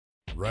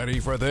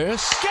Ready for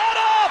this? Get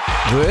up!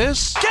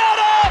 This? Get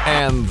up!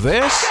 And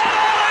this? Get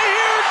out of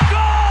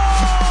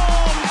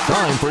here! Go!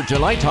 Time for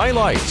tonight's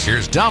highlights.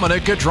 Here's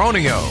Dominic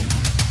Cotroneo.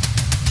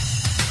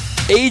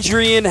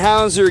 Adrian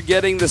Hauser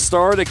getting the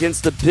start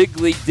against the big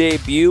league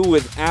debut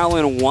with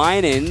Alan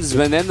Winans.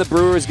 And then the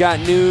Brewers got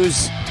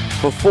news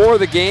before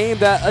the game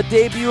that a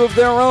debut of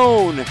their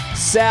own.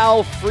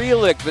 Sal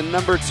Frelick, the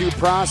number 2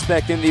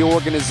 prospect in the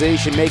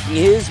organization, making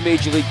his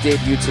major league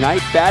debut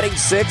tonight, batting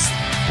 6th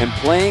and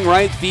playing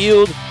right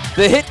field.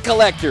 The hit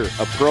collector,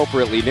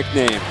 appropriately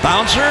nicknamed.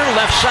 Bouncer,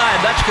 left side.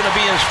 That's going to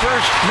be his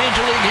first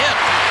major league hit.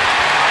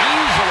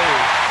 Easily.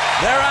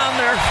 They're on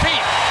their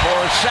feet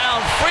for Sal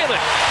Frelick.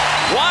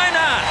 Why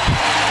not?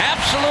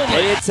 Absolutely.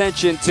 Pay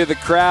attention to the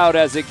crowd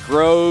as it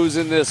grows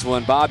in this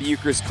one. Bob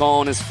Uecker's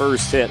calling his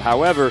first hit.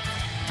 However,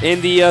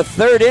 in the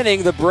third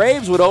inning, the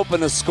Braves would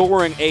open the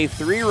scoring a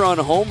 3-run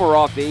homer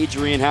off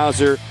Adrian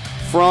Hauser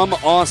from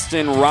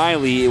Austin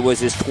Riley. It was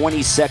his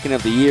 22nd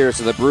of the year,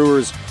 so the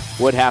Brewers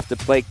would have to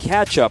play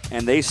catch-up,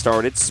 and they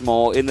started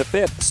small in the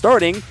 5th,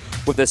 starting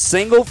with a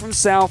single from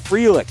Sal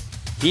Frelick.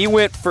 He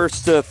went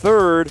first to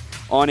third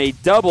on a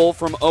double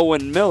from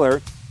Owen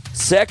Miller.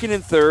 Second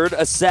and third,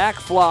 a sac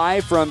fly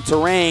from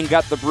Terrain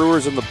got the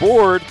Brewers on the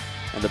board,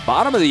 and the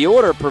bottom of the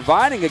order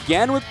providing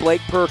again with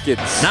Blake Perkins.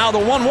 Now the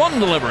 1-1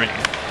 delivery.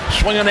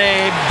 Swinging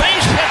a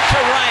base hit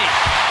to right.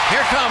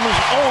 Here comes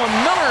Owen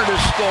Miller to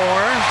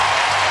score.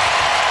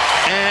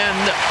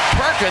 And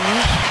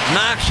Perkins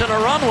knocks in a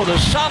run with a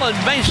solid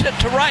base hit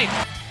to right.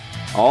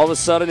 All of a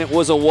sudden, it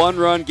was a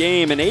 1-run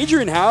game, and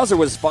Adrian Hauser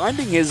was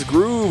finding his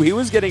groove. He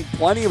was getting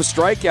plenty of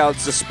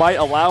strikeouts despite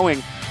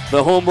allowing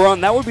the home run.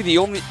 That would be the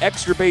only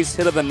extra base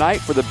hit of the night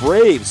for the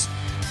Braves.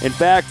 In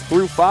fact,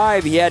 through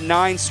 5, he had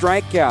 9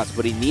 strikeouts,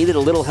 but he needed a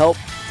little help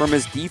from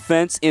his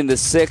defense in the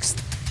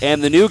 6th.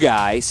 And the new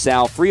guy,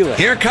 Sal Frelick.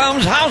 Here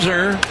comes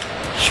Hauser,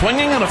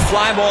 swinging on a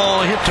fly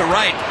ball hit to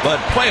right, but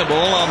playable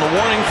on the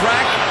warning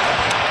track,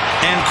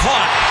 and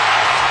caught.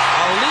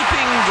 A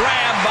leaping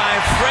grab by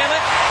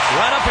Frelick,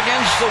 right up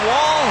against the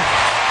wall,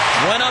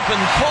 went up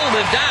and pulled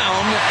it down,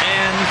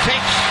 and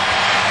takes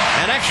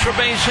an extra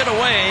base hit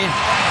away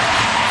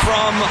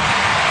from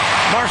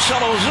Marcell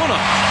Ozuna.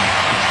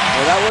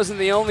 Well, that wasn't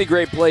the only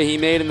great play he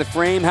made in the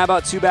frame. How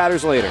about 2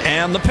 batters later?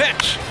 And the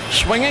pitch,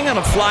 swinging on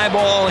a fly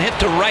ball hit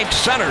to right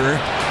center.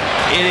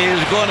 It is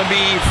going to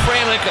be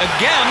Frelick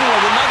again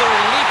with another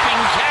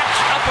leaping catch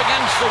up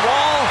against the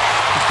wall.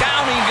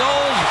 Down he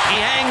goes, he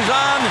hangs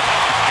on,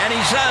 and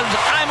he says,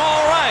 "I'm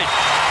all right."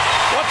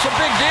 What's a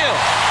big deal?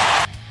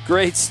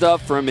 Great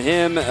stuff from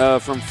him,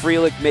 from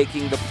Frelick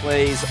making the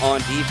plays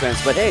on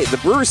defense. But hey, the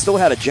Brewers still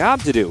had a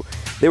job to do.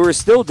 They were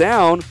still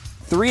down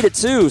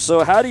 3-2.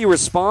 So how do you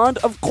respond?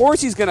 Of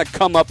course he's going to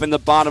come up in the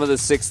bottom of the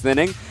 6th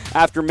inning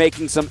after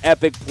making some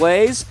epic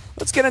plays.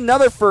 Let's get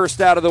another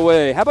first out of the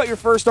way. How about your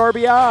first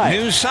RBI?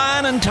 New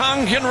sign and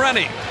Tonkin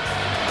ready.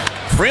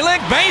 Frelick,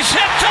 base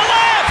hit to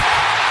left.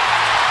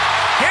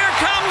 Here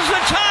comes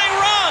the tying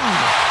run.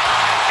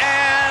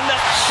 And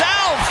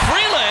Sal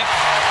Frelick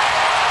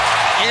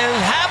is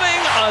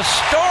having a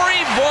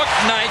storybook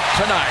night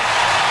tonight.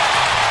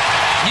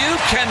 You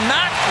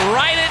cannot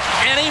write it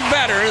any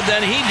better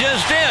than he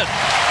just did.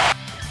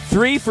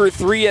 3 for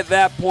 3 at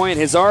that point.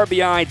 His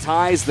RBI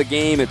ties the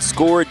game. It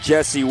scored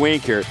Jesse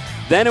Winker.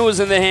 Then it was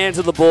in the hands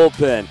of the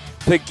bullpen.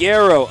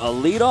 Peguero, a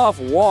leadoff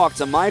walk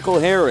to Michael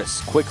Harris,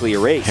 quickly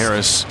erased.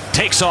 Harris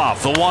takes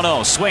off, the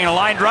 1-0, swinging a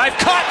line drive,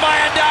 caught by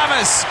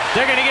Adames.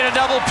 They're going to get a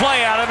double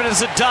play out of it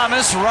as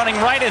Adames running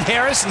right at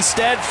Harris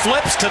instead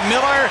flips to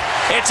Miller.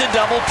 It's a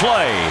double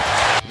play.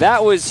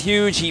 That was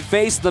huge. He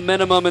faced the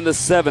minimum in the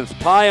 7th.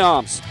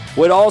 Payamps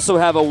would also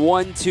have a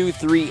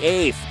 1-2-3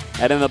 8th.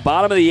 And in the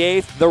bottom of the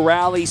 8th, the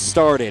rally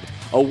started.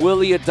 A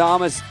Willie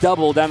Adames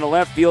double down the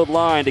left field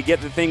line to get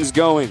the things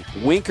going.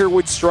 Winker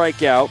would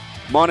strike out.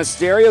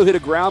 Monasterio hit a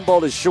ground ball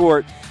to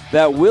short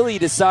that Willie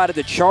decided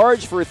to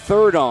charge for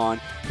third on.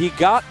 He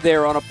got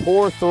there on a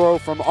poor throw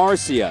from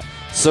Arcia.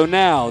 So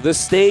now the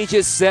stage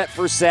is set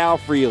for Sal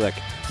Frelick.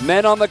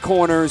 Men on the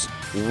corners,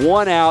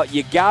 1 out.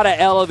 You got to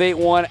elevate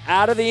one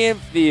out of the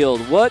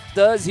infield. What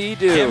does he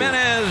do?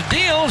 Jimenez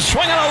deals,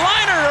 swinging a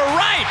liner to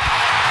right.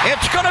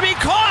 It's going to be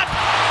caught.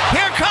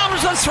 Here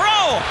comes the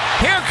throw.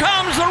 Here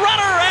comes the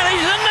runner, and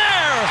he's in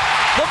there.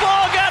 The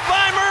ball got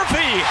by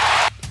Murphy.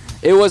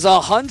 It was a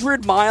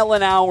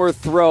 100-mile-an-hour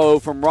throw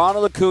from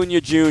Ronald Acuna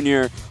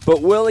Jr.,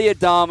 but Willie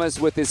Adames,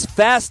 with his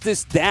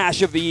fastest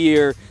dash of the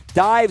year,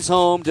 dives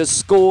home to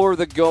score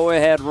the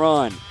go-ahead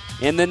run.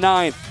 In the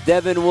 9th,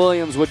 Devin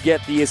Williams would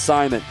get the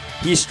assignment.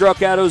 He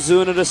struck out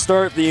Ozuna to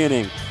start the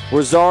inning.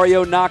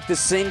 Rosario knocked a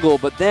single,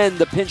 but then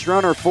the pinch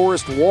runner,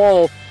 Forrest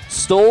Wall,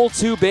 stole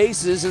 2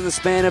 bases in the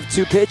span of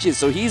 2 pitches,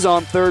 so he's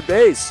on third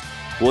base.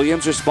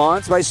 Williams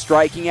responds by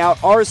striking out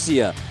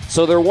Arcia,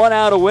 so they're 1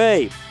 out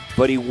away.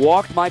 But he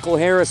walked Michael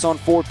Harris on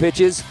 4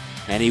 pitches,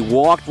 and he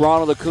walked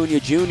Ronald Acuna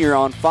Jr.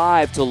 on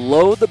 5 to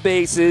load the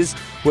bases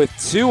with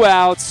 2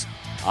 outs.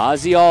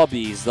 Ozzie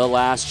Albies, the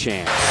last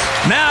chance.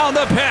 Now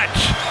the pitch.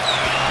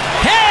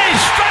 Hey,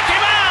 struck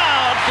him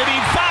out. Did he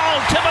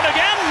foul tip it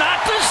again? Not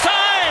this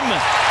time.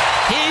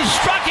 He He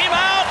struck him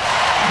out.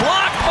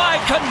 Blocked by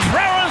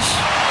Contreras.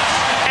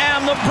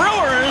 And the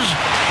Brewers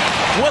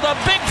with a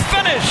big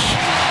finish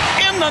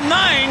in the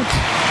ninth.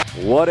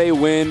 What a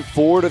win,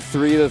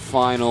 4-3 the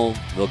final.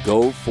 They'll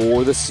go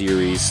for the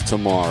series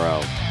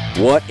tomorrow.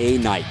 What a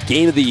night.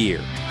 Game of the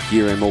year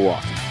here in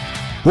Milwaukee.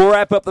 We'll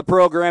wrap up the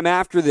program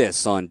after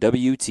this on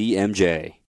WTMJ.